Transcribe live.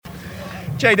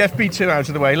Jade, FP2 out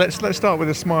of the way. Let's start with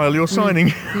a smile. You're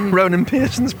signing Ronan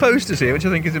Pearson's posters here, which I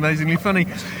think is amazingly funny.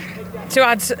 To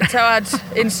add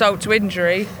insult to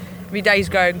injury, my day's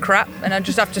going crap, and I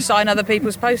just have to sign other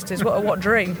people's posters. What a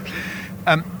dream!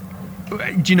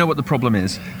 Do you know what the problem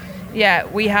is? Yeah,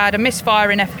 we had a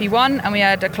misfire in FP1, and we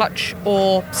had a clutch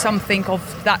or something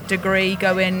of that degree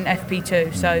go in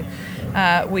FP2. So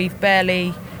we've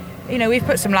barely, we've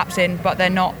put some laps in, but they're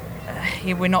not.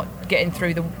 We're not getting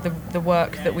through the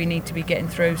work that we need to be getting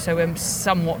through. So we're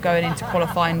somewhat going into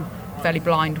qualifying fairly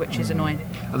blind, which is annoying.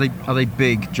 Are they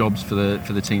big jobs for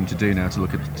the team to do now to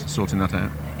look at sorting that out?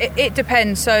 It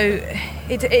depends. So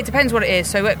it depends what it is.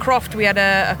 So at Croft we had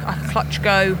a clutch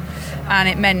go, and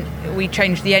it meant we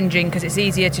changed the engine because it's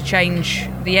easier to change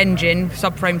the engine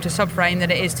subframe to subframe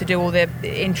than it is to do all the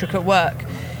intricate work.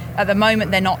 At the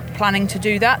moment, they're not planning to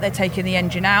do that. They're taking the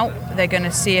engine out. They're going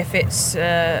to see if it's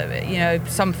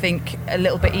something a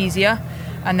little bit easier,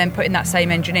 and then putting that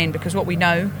same engine in. Because what we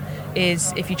know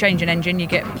is if you change an engine, you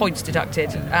get points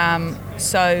deducted.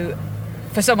 So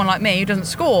for someone like me who doesn't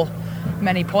score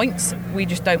many points, we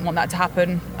just don't want that to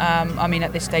happen.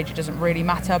 At this stage, it doesn't really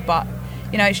matter, but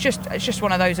it's just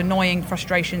one of those annoying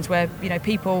frustrations where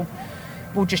people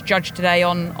will just judge today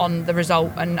on the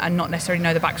result and not necessarily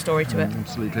know the backstory to it.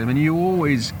 Absolutely. I mean, you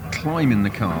always climb in the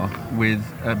car with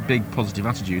a big positive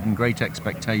attitude and great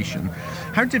expectation.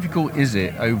 How difficult is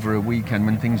it over a weekend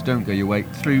when things don't go your way,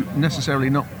 through necessarily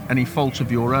not any fault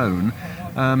of your own,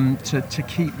 to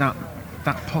keep that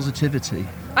positivity?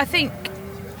 I think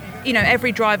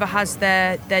every driver has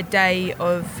their day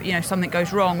of something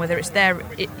goes wrong, whether it's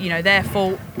their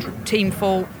fault, team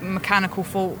fault, mechanical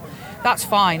fault. That's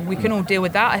fine. We can all deal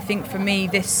with that. I think for me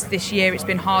this year it's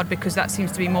been hard because that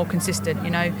seems to be more consistent.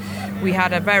 We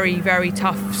had a very, very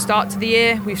tough start to the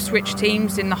year. We've switched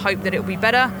teams in the hope that it'll be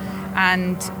better,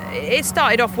 and it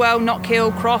started off well. Not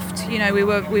Kill, Croft. We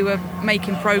were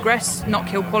making progress. Not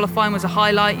Kill qualifying was a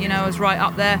highlight. I was right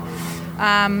up there.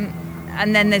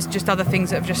 And then there's just other things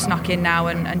that have just snuck in now,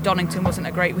 and Donington wasn't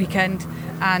a great weekend,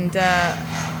 and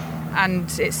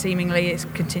it's seemingly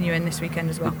continuing this weekend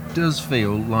as well. It does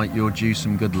feel like you're due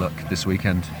some good luck this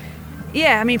weekend.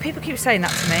 Yeah, people keep saying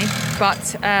that to me,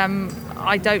 but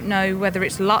I don't know whether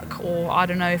it's luck, or I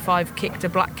don't know if I've kicked a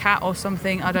black cat or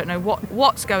something. I don't know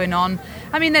what's going on.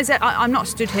 I'm not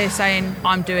stood here saying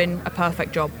I'm doing a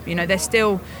perfect job. There's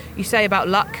still, you say about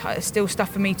luck, there's still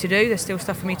stuff for me to do. There's still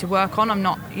stuff for me to work on. I'm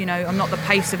not the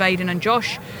pace of Aidan and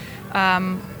Josh.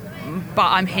 But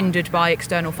I'm hindered by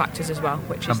external factors as well,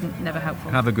 which is never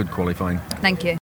helpful. Have a good qualifying. Thank you.